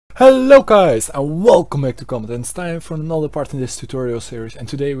Hello guys and welcome back to Combat, and it's time for another part in this tutorial series, and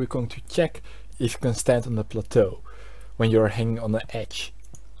today we're going to check if you can stand on the plateau when you're hanging on the edge.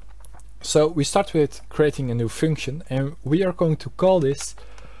 So we start with creating a new function, and we are going to call this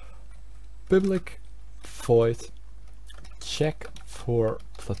public void check for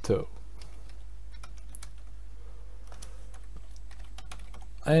plateau.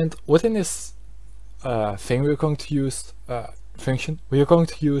 And within this thing we're going to use function, we are going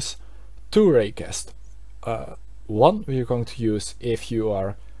to use two raycast. One we are going to use if you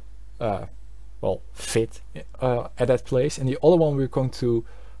are well fit at that place, and the other one we're going to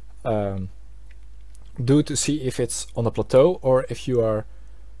do to see if it's on the plateau or if you are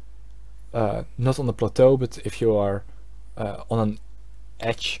not on the plateau, but if you are on an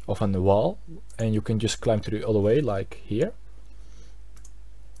edge of a wall and you can just climb to the other way, like here.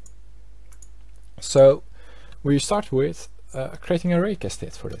 So we start with creating a raycast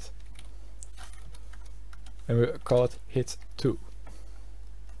hit for this, and we call it hit 2,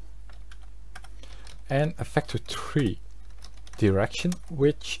 and a factor 3 direction,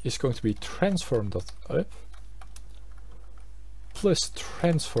 which is going to be transform.up plus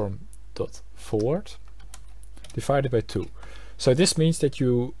transform.forward divided by 2. So this means that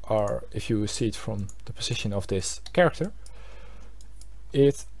you are, if you see it from the position of this character,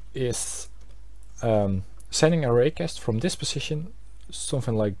 it is sending a raycast from this position,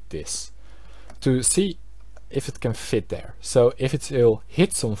 something like this, to see if it can fit there. So if it will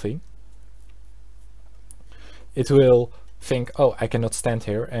hit something, it will think, oh, I cannot stand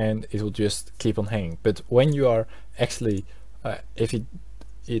here, and it will just keep on hanging. But when you are actually, if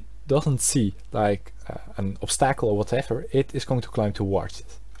it doesn't see like an obstacle or whatever, it is going to climb towards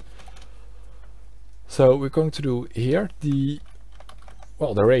it. So we're going to do here the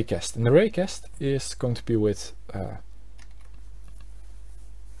raycast, and the raycast is going to be with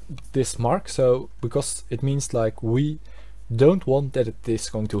this mark, so because it means like we don't want that it is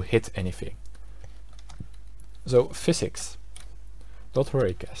going to hit anything. So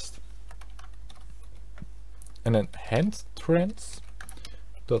physics.raycast, and then hand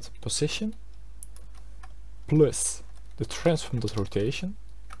trans.position plus the transform.rotation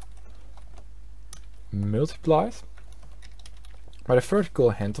multiplied by the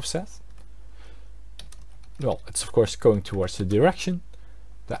vertical hand offset. Well, it's of course going towards the direction.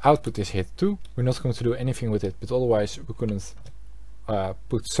 The output is hit 2. We're not going to do anything with it, but otherwise we couldn't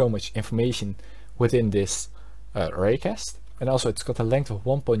put so much information within this raycast. And also it's got a length of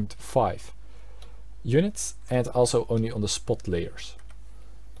 1.5 units, and also only on the spot layers.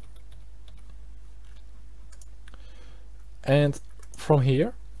 And from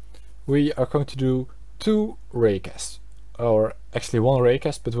here we are going to do two raycasts, or actually one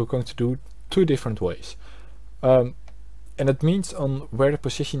raycast, but we're going to do two different ways. And it means on where the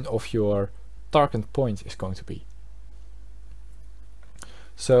position of your target point is going to be.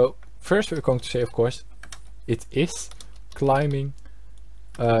 So first we're going to say, of course, it is climbing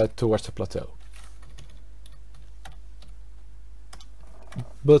towards the plateau.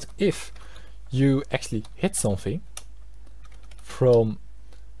 But if you actually hit something from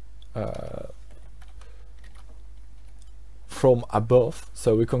above,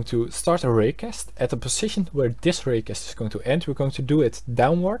 so we're going to start a raycast at the position where this raycast is going to end. We're going to do it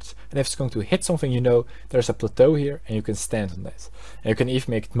downwards, and if it's going to hit something, you know there's a plateau here and you can stand on that. And you can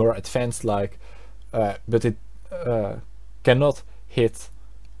even make it more advanced, like but it cannot hit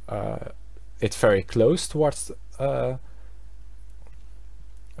it very close towards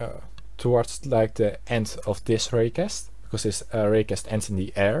like the end of this raycast, because this raycast ends in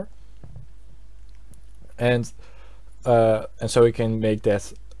the air. And so we can make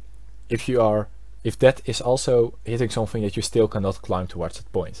that if that is also hitting something, that you still cannot climb towards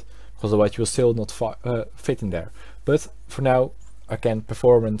that point, because otherwise you will still not fit in there. But for now, again,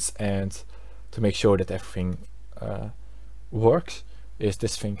 performance and to make sure that everything works, is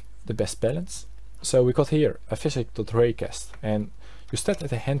this thing the best balance. So we got here a physics.raycast, and you start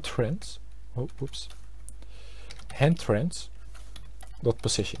at a hand trans. Oh, whoops. Hand trans dot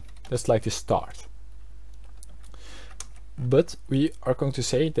position. That's like the start. But we are going to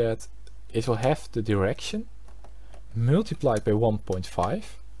say that it will have the direction multiplied by 1.5.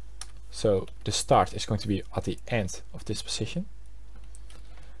 So the start is going to be at the end of this position.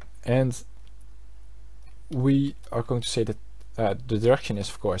 And we are going to say that the direction is,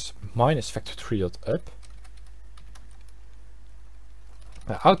 of course, minus factor 3.up.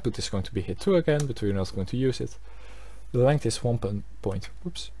 The output is going to be hit 2 again, but we're not going to use it. The length is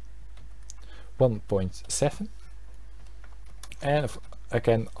 1.7. And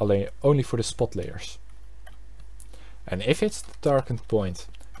again, only for the spot layers. And if it's the target point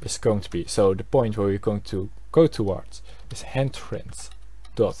is going to be, so the point where we're going to go towards is handtrends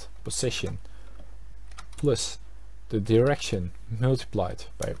dot position plus the direction multiplied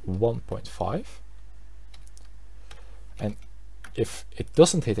by 1.5. And if it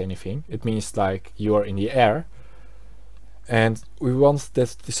doesn't hit anything, it means like you are in the air, and we want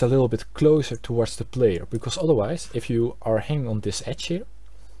that it's a little bit closer towards the player, because otherwise if you are hanging on this edge here,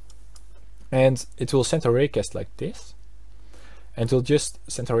 and it will send a raycast like this, and it will just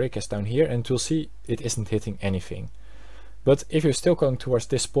send a raycast down here, and you'll see it isn't hitting anything. But if you're still going towards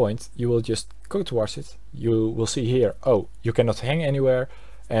this point, you will just go towards it. You will see here, oh, you cannot hang anywhere,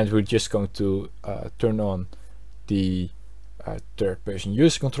 and we're just going to turn on the third person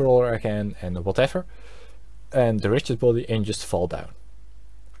user controller again and whatever, and the rigid body, and just fall down.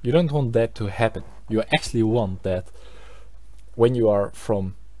 You don't want that to happen. You actually want that when you are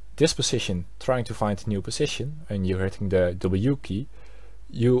from this position trying to find a new position and you're hitting the W key,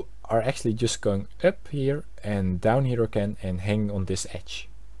 you are actually just going up here and down here again and hanging on this edge.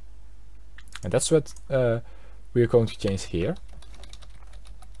 And that's what we're going to change here.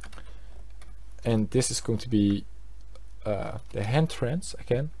 And this is going to be the hand trends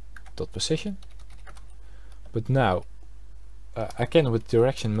again, dot position. But now again with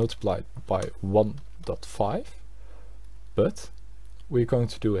direction multiplied by 1.5, but we're going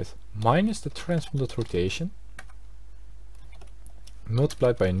to do it minus the transform rotation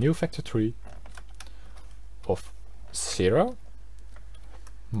multiplied by a new factor 3 of 0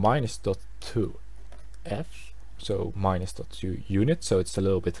 minus dot 2 f, so minus dot 2 unit, so it's a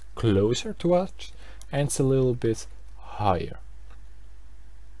little bit closer to us and it's a little bit higher.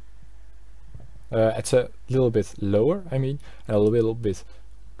 It's a little bit lower, I mean, and a little bit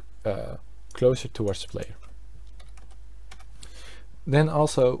closer towards the player. Then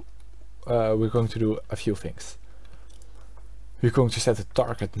also we're going to do a few things. We're going to set the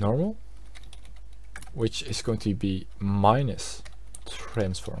target normal, which is going to be minus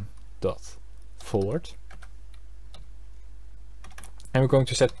transform dot forward, and we're going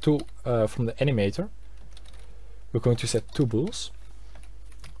to set two from the animator. We're going to set two bools.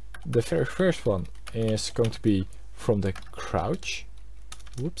 The very first one is going to be from the crouch,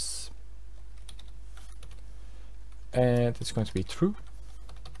 whoops, and it's going to be true,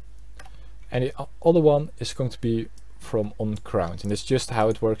 and the other one is going to be from on ground, and it's just how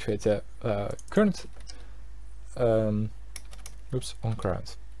it works with the current on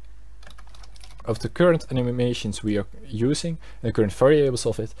ground of the current animations we are using and the current variables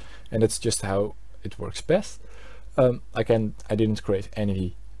of it, and that's just how it works best. Again, I didn't create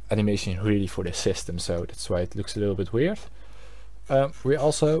any animation really for the system, so that's why it looks a little bit weird. We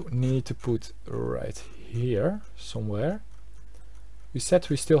also need to put right here somewhere, we said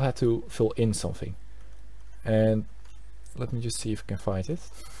we still had to fill in something, and let me just see if I can find it.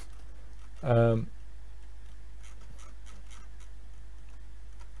 Let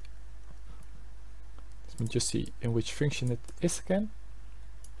me just see in which function it is again.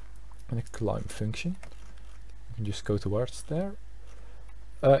 In a climb function. You can just go towards there.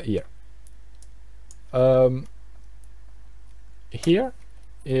 Here. Here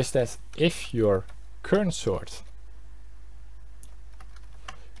is that if your current sort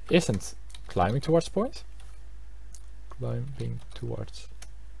isn't climbing towards point, climbing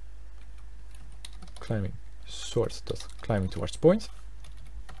sort dot climbing towards point,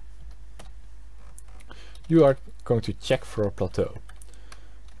 you are going to check for a plateau.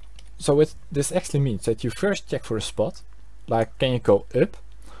 So this actually means that you first check for a spot, like can you go up,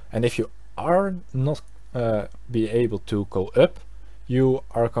 and if you are not be able to go up, you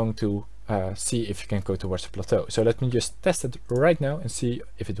are going to see if you can go towards the plateau. So let me just test it right now and see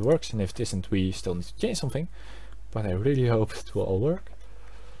if it works, and if it isn't, we still need to change something, but I really hope it will all work.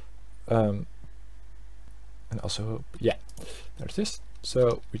 And also, yeah, there it is.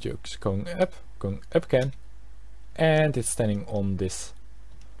 So we're just going up again, and it's standing on this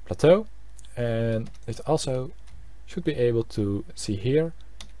plateau, and it also should be able to see here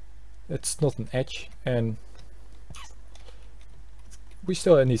it's not an edge, and we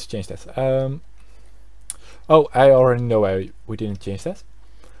still need to change that. Oh, I already know why we didn't change that.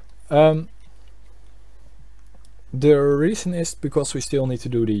 The reason is because we still need to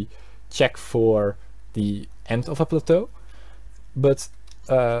do the check for the end of a plateau, but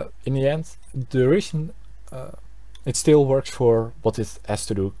in the end, the reason it still works for what it has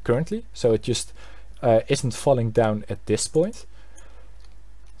to do currently, so it just isn't falling down at this point.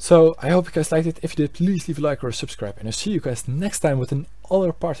 So I hope you guys liked it. If you did, please leave a like or a subscribe, and I'll see you guys next time with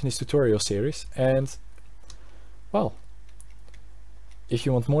another part in this tutorial series. And well, if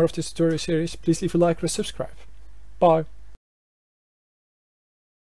you want more of this tutorial series, please leave a like or a subscribe. Bye.